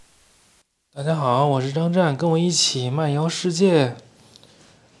大家好，我是张湛，跟我一起漫游世界。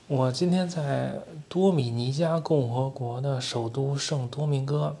我今天在多米尼加共和国的首都圣多明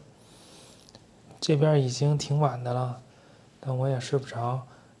戈，这边已经挺晚的了，但我也睡不着，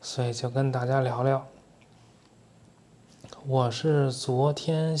所以就跟大家聊聊。我是昨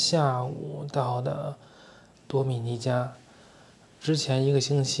天下午到的多米尼加，之前一个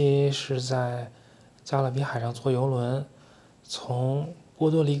星期是在加勒比海上坐游轮，从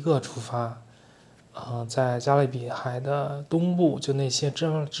波多黎各出发。在加勒比海的东部，就那些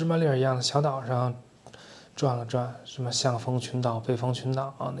芝麻粒儿一样的小岛上转了转，什么象峰群岛、北风群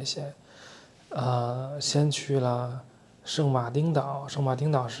岛那些。先去了圣马丁岛，圣马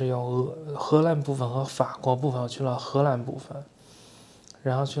丁岛是有荷兰部分和法国部分，我去了荷兰部分。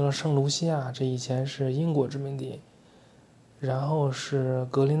然后去了圣卢西亚，这以前是英国殖民地。然后是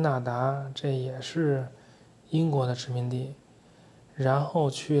格林纳达，这也是英国的殖民地。然后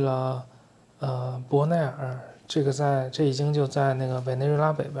去了博奈尔，这已经就在那个委内瑞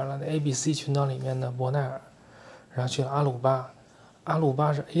拉北边了，那 ABC 群岛里面的博奈尔。然后去了阿鲁巴，阿鲁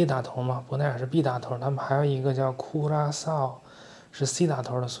巴是 A 打头嘛，博奈尔是 B 打头，他们还有一个叫库拉绍是 C 打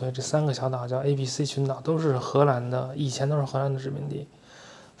头的，所以这三个小岛叫 ABC 群岛，都是荷兰的，以前都是荷兰的殖民地。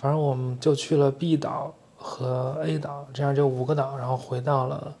反正我们就去了 B 岛和 A 岛，这样就5个岛，然后回到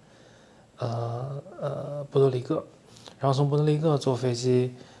了波多黎各，然后从波多黎各坐飞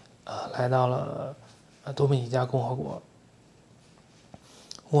机来到了多米尼加共和国。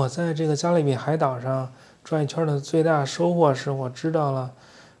我在这个加勒比海岛上转一圈的最大收获是我知道了，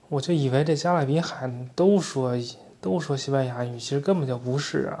我就以为这加勒比海都说西班牙语，其实根本就不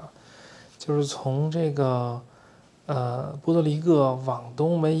是啊，就是从这个波多黎各往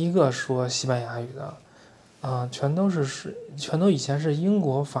东没一个说西班牙语的，全都以前是英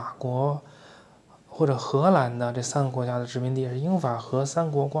国、法国或者荷兰的这3个国家的殖民地，是英法荷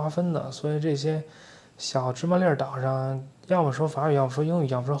3国瓜分的，所以这些小芝麻粒岛上，要么说法语，要么说英语，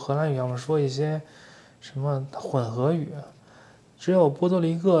要么说荷兰语，要么说一些什么混合语。只有波多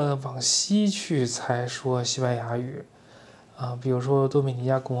黎各往西去才说西班牙语比如说多米尼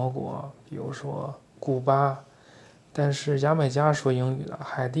加共和国，比如说古巴，但是牙买加说英语的，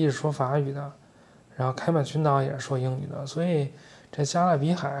海地是说法语的，然后开曼群岛也是说英语的，所以这加勒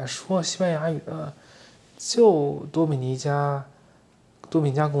比海说西班牙语的就多米尼加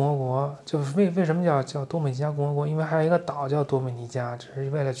共和国，就是为什么叫多米尼加共和国？因为还有一个岛叫多米尼加，只是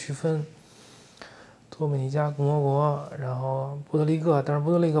为了区分多米尼加共和国，然后波多黎各，但是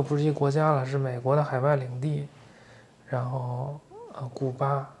波多黎各不是一个国家了，是美国的海外领地，然后古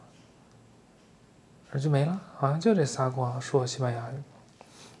巴，就没了，好像就这仨国说西班牙语。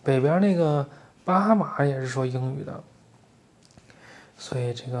北边那个巴哈马也是说英语的，所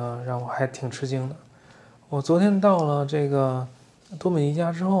以这个让我还挺吃惊的。我昨天到了这个多米尼加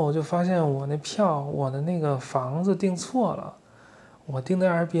之后，我就发现我的那个房子订错了。我订的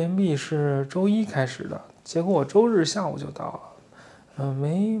Airbnb 是周一开始的，结果我周日下午就到了。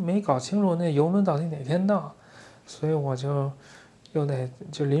没搞清楚那游轮到底哪天到，所以我就又得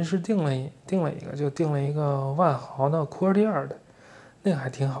就临时订了一个，就订了一个万豪的 Courtyard 的，那个还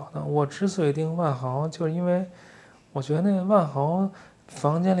挺好的。我之所以订万豪，就是因为我觉得那个万豪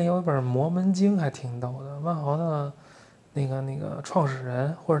房间里有一本摩门经，还挺逗的。万豪的那个创始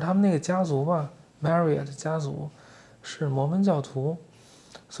人或者他们那个家族吧，Marriott 家族是摩门教徒，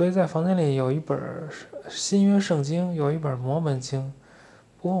所以在房间里有一本新约圣经，有一本摩门经。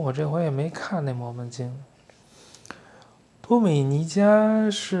不过我这回也没看那摩门经。多米尼加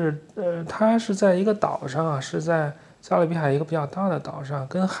它是在一个岛上啊，是在加勒比海一个比较大的岛上，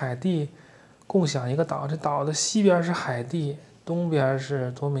跟海地共享一个岛。这岛的西边是海地，东边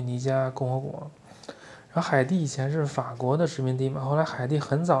是多米尼加共和国。然后海地以前是法国的殖民地嘛，后来海地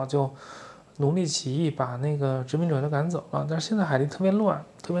很早就奴隶起义把那个殖民者都赶走了，但是现在海地特别乱，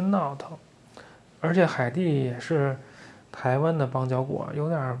特别闹腾，而且海地也是台湾的邦交国，有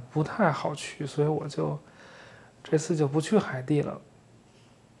点不太好去，所以我这次就不去海地了。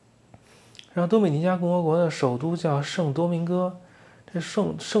然后多米尼加共和国的首都叫圣多明戈，这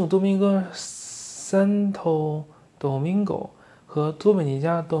圣多明戈 Santo Domingo 和多米尼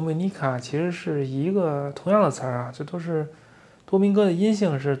加 Dominica 其实是一个同样的词啊，这都是多明戈的阴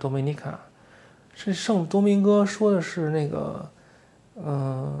性是 Dominica。这圣多明戈说的是那个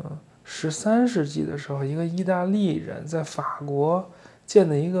13世纪的时候，一个意大利人在法国建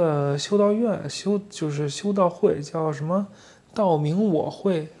的一个修道院，就是修道会，叫什么道明我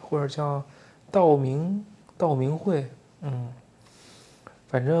会，或者叫道明会，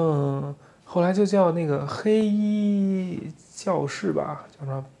反正后来就叫那个黑衣教士吧，叫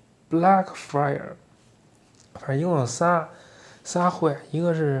什么 Black Friar，反正一共有仨会，一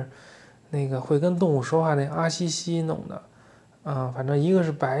个是那个会跟动物说话那阿西西弄的，反正一个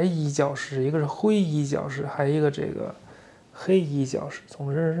是白衣教士，一个是灰衣教士，还有一个这个黑衣教士。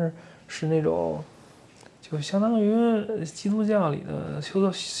总之是那种就相当于基督教里的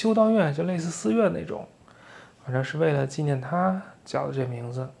修道院，就类似寺院那种。反正是为了纪念他叫的这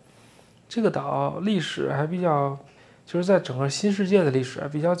名字。这个岛历史还比较，就是在整个新世界的历史还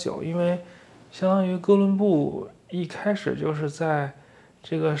比较久，因为相当于哥伦布一开始就是在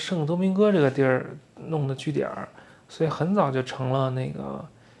这个圣多明戈这个地儿弄的据点，所以很早就成了那个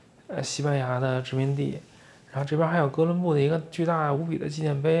西班牙的殖民地。然后这边还有哥伦布的一个巨大无比的纪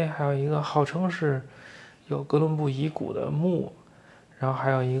念碑，还有一个号称是有哥伦布遗骨的墓，然后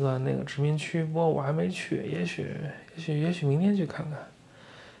还有一个那个殖民区，不过我还没去，也许明天去看看。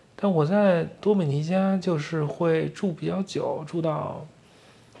但我在多米尼加就是会住比较久，住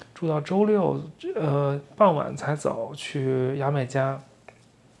到周六傍晚才走去牙买加，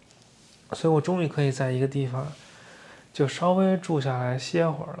所以我终于可以在一个地方就稍微住下来歇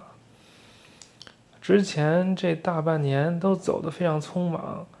会儿了。之前这大半年都走得非常匆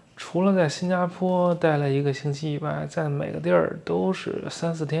忙，除了在新加坡待了1个星期以外，在每个地儿都是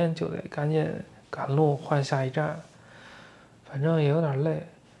3、4天就得赶紧赶路换下一站，反正也有点累，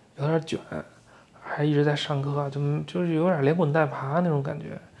有点卷，还一直在上课，就是有点连滚带爬那种感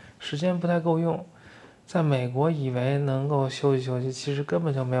觉，时间不太够用。在美国以为能够休息休息，其实根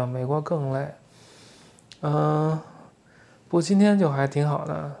本就没有，美国更累。不过今天就还挺好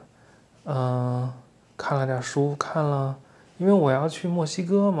的，看了点书，因为我要去墨西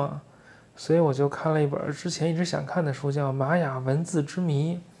哥嘛，所以我就看了一本之前一直想看的书，叫《玛雅文字之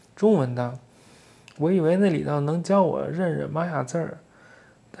谜》，中文的。我以为那里头能教我认玛雅字儿，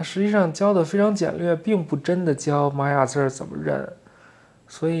但实际上教的非常简略，并不真的教玛雅字儿怎么认，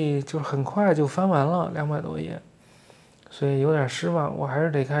所以就很快就翻完了200多页，所以有点失望。我还是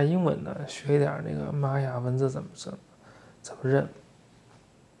得看英文的，学一点那个玛雅文字怎么认。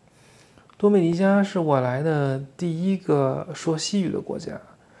多米尼加是我来的第1个说西语的国家。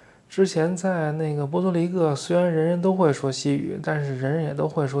之前在那个波多黎各，虽然人人都会说西语，但是人人也都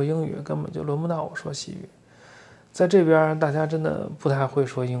会说英语，根本就轮不到我说西语。在这边大家真的不太会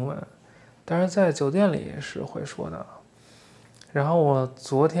说英文，但是在酒店里是会说的。然后我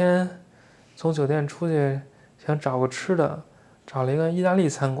昨天从酒店出去想找个吃的，找了一个意大利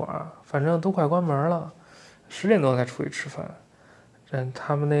餐馆，反正都快关门了，10点多才出去吃饭。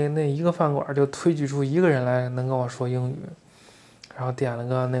他们那一个饭馆就推举出1个人来能跟我说英语，然后点了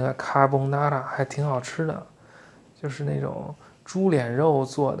个那个卡布纳拉，还挺好吃的，就是那种猪脸肉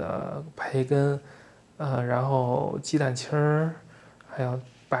做的培根，然后鸡蛋清儿，还有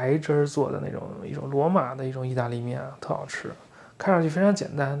白汁做的一种罗马的一种意大利面，特好吃。看上去非常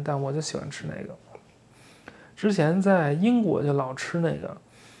简单，但我就喜欢吃那个。之前在英国就老吃那个，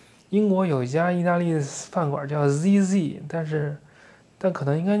英国有一家意大利饭馆叫 ZZ， 但可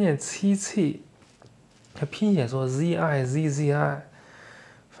能应该念 CC， 它拼写作 ZIZZI，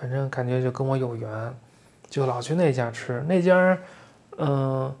 反正感觉就跟我有缘，就老去那家吃。那家，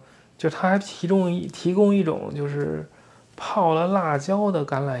就他还提供一种就是泡了辣椒的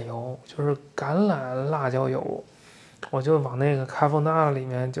橄榄油，就是橄榄辣椒油。我就往那个卡布纳拉里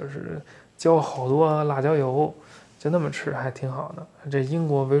面就是浇好多辣椒油，就那么吃还挺好的。这英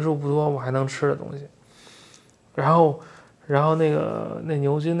国为数不多我还能吃的东西。然后那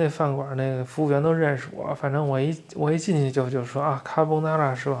牛津那饭馆那个服务员都认识我，反正我一进去就说啊卡布纳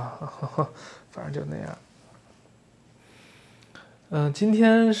拉是吧？反正就那样。今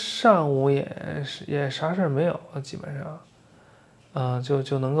天上午也啥事儿没有，基本上，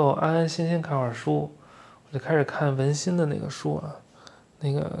就能够安安心心看会儿书。我就开始看文心的那个书啊，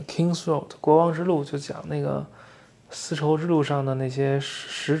那个 King's Road 国王之路，就讲那个丝绸之路上的那些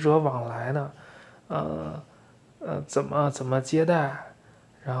使者往来的，怎么接待，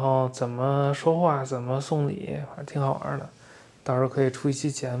然后怎么说话，怎么送礼，反正挺好玩的。到时候可以出一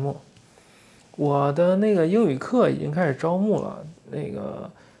期节目。我的那个英语课已经开始招募了，那个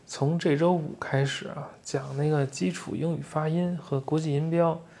从这周5开始啊，讲那个基础英语发音和国际音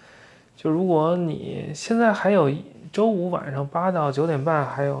标。就如果你现在还有周5晚上8到9点半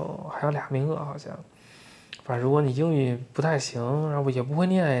还有2名额好像，反正如果你英语不太行，然后也不会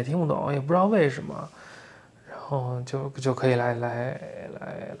念，也听不懂，也不知道为什么，然后就可以来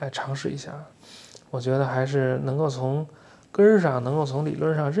尝试一下。我觉得还是能够从根儿上，能够从理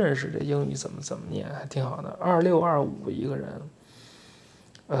论上认识这英语怎么念，还挺好的。2625一个人。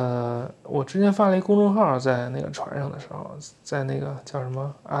我之前发了一公众号，在那个船上的时候，在那个叫什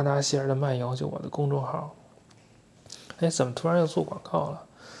么阿达希尔的漫游，就我的公众号。怎么突然又做广告了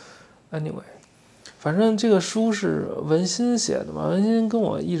 ？Anyway，反正这个书是文心写的嘛，文心跟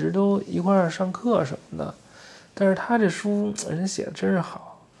我一直都一块儿上课什么的，但是他这书人写的真是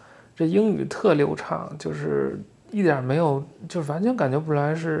好，这英语特流畅，就是一点没有，就是完全感觉不出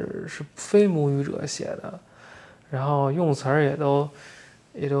来是非母语者写的，然后用词儿也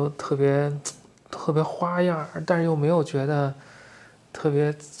都特别花样，但是又没有觉得特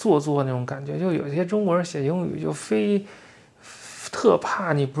别做作那种感觉。就有些中国人写英语就特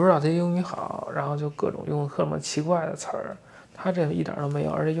怕你不知道他英语好，然后就各种用各种奇怪的词儿，他这一点都没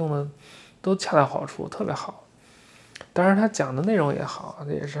有，而且用的都恰到好处，特别好。当然他讲的内容也好，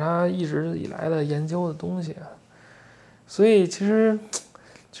这也是他一直以来的研究的东西，所以其实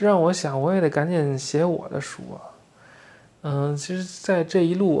就让我想，我也得赶紧写我的书啊。其实在这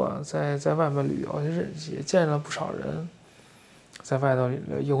一路啊，在外面旅游，其实也见了不少人，在外头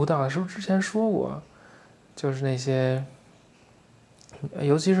游荡，是不是之前说过？就是那些，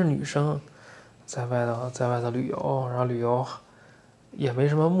尤其是女生，在外头旅游，然后旅游也没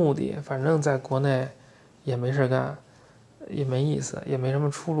什么目的，反正在国内也没事干，也没意思，也没什么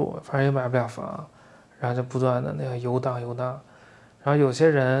出路，反正也买不了房，然后就不断的那个游荡，然后有些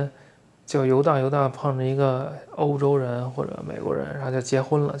人就游荡碰着一个欧洲人或者美国人，然后就结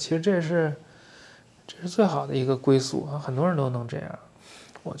婚了。其实这是最好的一个归宿啊，很多人都能这样，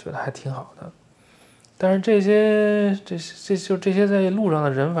我觉得还挺好的。但是这些在路上的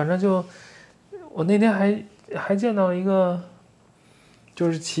人，反正就我那天还见到一个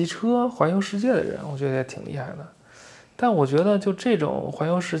就是骑车环游世界的人，我觉得也挺厉害的。但我觉得就这种环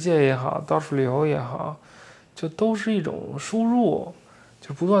游世界也好，到处旅游也好，就都是一种输入，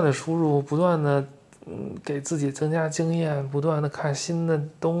就不断的输入，不断的给自己增加经验，不断的看新的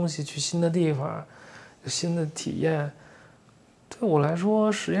东西，去新的地方，有新的体验。对我来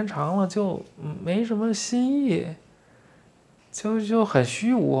说，时间长了就没什么新意，就很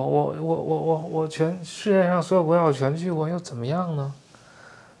虚无。我全世界上所有国家我全去过，又怎么样呢？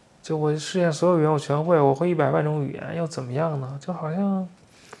就我世界上所有语言我全会，我会100万种语言，又怎么样呢？就好像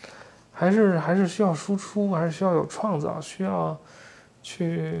还是需要输出，还是需要有创造，需要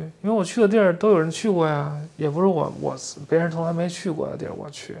去，因为我去的地儿都有人去过呀，也不是我别人从来没去过的地儿我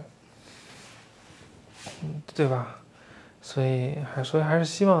去，对吧？所以还是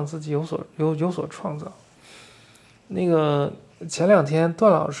希望自己有所创造。那个前2天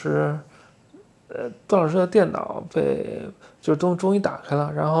段老师的电脑就终于打开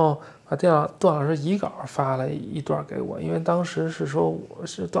了，然后把段老师遗稿发了一段给我，因为当时是说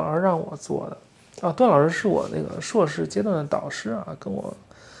是段老师让我做的啊。段老师是我那个硕士阶段的导师啊，跟我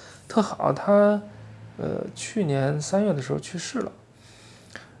特好。他去年3月的时候去世了，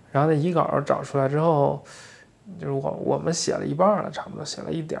然后那遗稿找出来之后，就是我们写了一半了，差不多写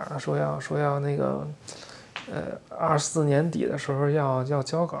了一点了，说要那个24年底的时候要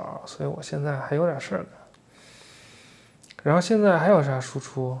交稿，所以我现在还有点事儿干。然后现在还有啥输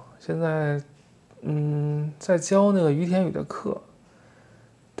出？现在在教那个于田宇的课，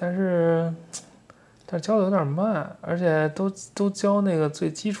但是教的有点慢，而且都教那个最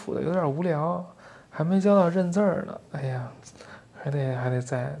基础的，有点无聊，还没教到认字儿呢。哎呀，还得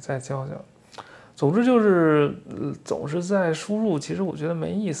再教。总之就是总是在输入，其实我觉得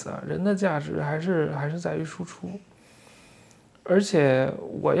没意思啊。人的价值还是在于输出。而且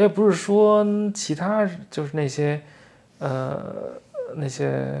我也不是说其他就是那些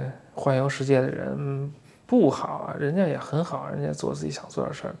环游世界的人不好啊，人家也很好，人家做自己想做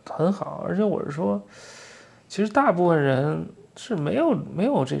的事儿很好。而且我是说，其实大部分人是没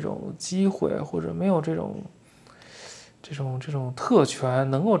有这种机会，或者没有这种特权，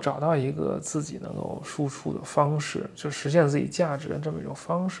能够找到一个自己能够输出的方式，就实现自己价值的这么一种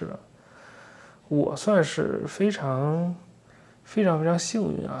方式的。我算是非常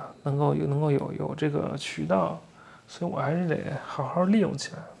幸运啊，能够有这个渠道，所以我还是得好好利用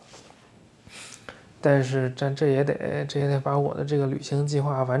起来。但是这也得把我的这个旅行计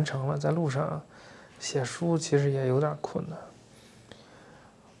划完成了，在路上写书其实也有点困难。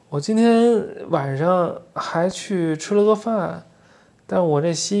我今天晚上还去吃了个饭，但我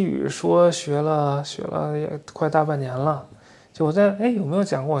这西语说学了也快大半年了。就我有没有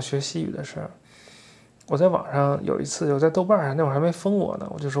讲过我学西语的事儿？我在网上有一次，我在豆瓣上那会儿还没封我呢，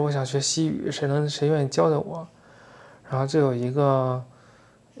我就说我想学西语，谁愿意教我？然后就有一个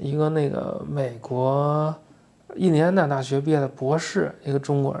那个美国印第安纳大学毕业的博士，一个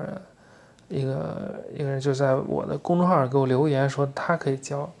中国人，一个人就在我的公众号上给我留言说他可以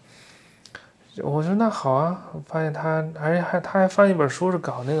教。我说那好啊，我发现他还翻一本书，是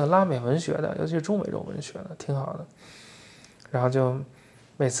搞那个拉美文学的，尤其是中美洲文学的，挺好的。然后就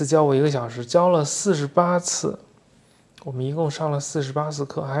每次教我1个小时，教了48次，我们一共上了48次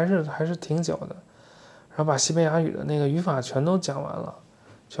课，还是挺久的。然后把西班牙语的那个语法全都讲完了，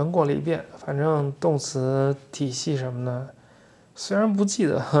全过了一遍。反正动词体系什么的，虽然不记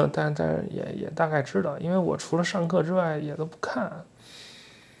得，但也大概知道，因为我除了上课之外也都不看。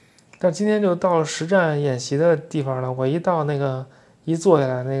但今天就到了实战演习的地方了，我一坐下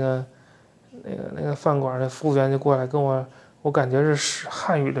来，那个饭馆的服务员就过来跟我感觉是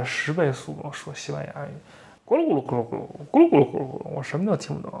汉语的10倍速跟我说西班牙语，咕噜咕噜咕噜咕噜咕噜咕噜咕噜咕噜，我什么都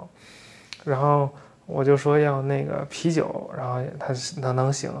听不懂。然后我就说要那个啤酒，然后他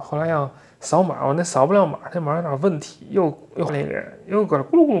能行。后来要扫码，我那扫不了码，那码有点问题，又那个人又过来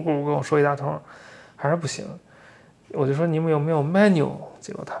咕噜咕噜咕噜跟我说一大通，还是不行。我就说你们有没有 menu，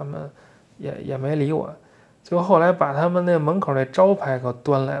 结果他们也没理我。结果后来把他们那门口那招牌给我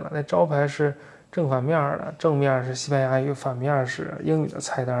端来了，那招牌是正反面的，正面是西班牙语，反面是英语的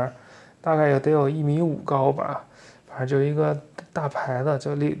菜单，大概得有1.5米高吧，反正就一个大牌子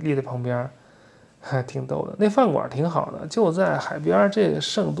就立在旁边，还挺逗的。那饭馆挺好的，就在海边，这个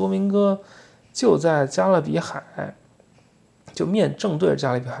圣多明戈就在加勒比海，就正对着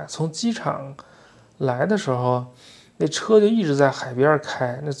加勒比海。从机场来的时候，那车就一直在海边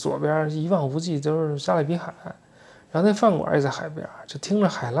开，那左边一望无际就是加勒比海，然后那饭馆也在海边，就听着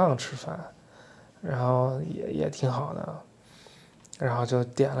海浪吃饭，然后也挺好的。然后就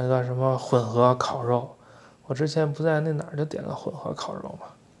点了个什么混合烤肉，我之前不在那哪儿就点了混合烤肉嘛，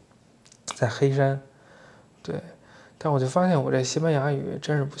在黑山。对，但我就发现我这西班牙语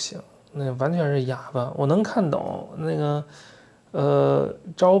真是不行，那完全是哑巴。我能看懂那个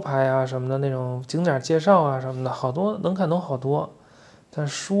招牌啊什么的，那种景点介绍啊什么的，好多能看懂好多，但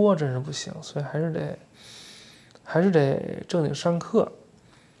说真是不行，所以还是得正经上课。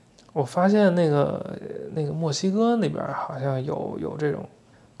我发现那个墨西哥那边好像有这种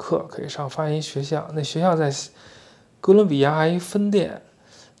课可以上，发现一学校，那学校在哥伦比亚还一分店，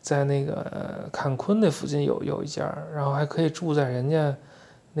在那个坎昆那附近有一家，然后还可以住在人家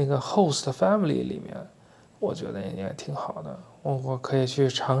那个 host family 里面，我觉得也挺好的，我可以去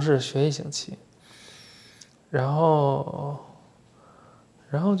尝试学一星期。然后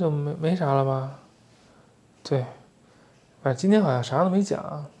就没啥了吧？对，反正今天好像啥都没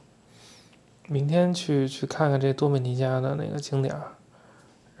讲。明天去看看这多米尼加的那个景点，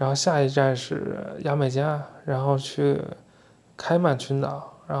然后下一站是牙买加，然后去开曼群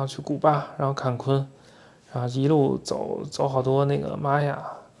岛，然后去古巴，然后坎昆，然后一路走好多那个玛雅，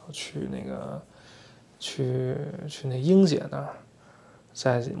去那英姐那儿，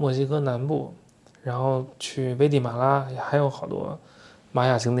在墨西哥南部，然后去危地马拉，也还有好多玛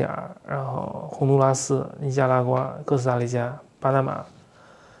雅景点，然后洪都拉斯、尼加拉瓜、哥斯达黎加、巴拿马，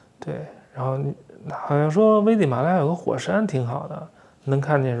对。然后好像说危地马拉有个火山挺好的，能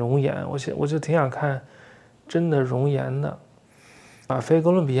看见熔岩，我就挺想看真的熔岩的。飞哥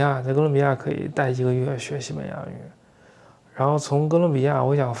伦比亚，在哥伦比亚可以待1个月学西班牙语，然后从哥伦比亚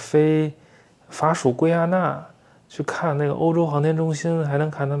我想飞法属圭亚那去看那个欧洲航天中心，还能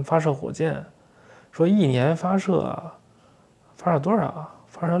看他们发射火箭，说一年发射多少啊？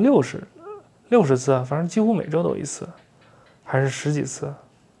发射60次，反正几乎每周都有一次，还是10几次。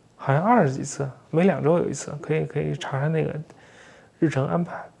好像20几次，每2周有一次，可以查查那个日程安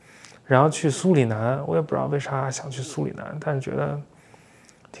排。然后去苏里南，我也不知道为啥想去苏里南，但是觉得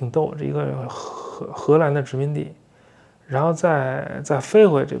挺逗，这一个荷兰的殖民地。然后再飞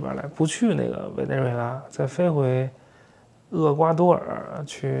回这边来，不去那个委内瑞拉，再飞回厄瓜多尔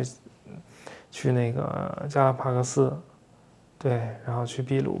去那个加拉帕戈斯，对，然后去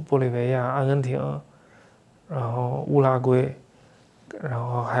秘鲁、玻利维亚、阿根廷，然后乌拉圭。然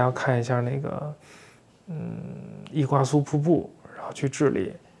后还要看一下那个，伊瓜苏瀑布，然后去智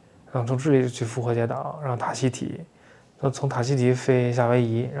利，然后从智利去复活节岛，然后塔希提，然后从塔希提飞夏威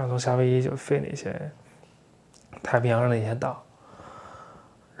夷，然后从夏威夷就飞那些太平洋上的一些岛，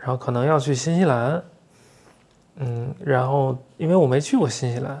然后可能要去新西兰，然后因为我没去过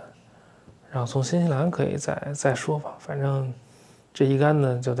新西兰，然后从新西兰可以再说吧，反正这一干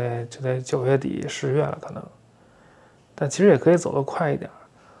呢就得9月底10月了可能。但其实也可以走得快一点。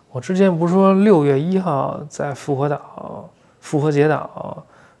我之前不是说6月1号在复活节岛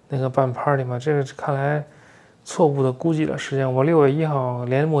那个办 party 吗？这个看来错误的估计了时间。我6月1号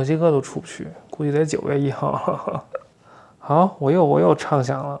连墨西哥都出不去，估计得9月1号。好，我又畅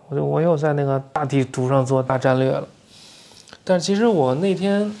想了，我又在那个大地图上做大战略了。但其实我那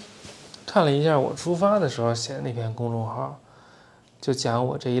天看了一下我出发的时候写的那篇公众号，就讲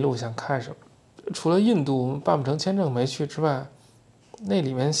我这一路想看什么。除了印度办不成签证没去之外，那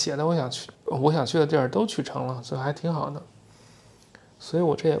里面写的我想去的地儿都去成了，所以还挺好的。所以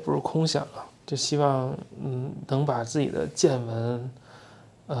我这也不是空想啊，就希望能把自己的见闻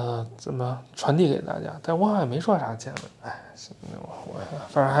怎么传递给大家，但我好像没说啥见闻，哎，我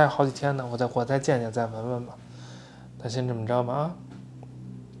反正还有好几天呢，我再见见再闻闻吧，那先这么着吧啊。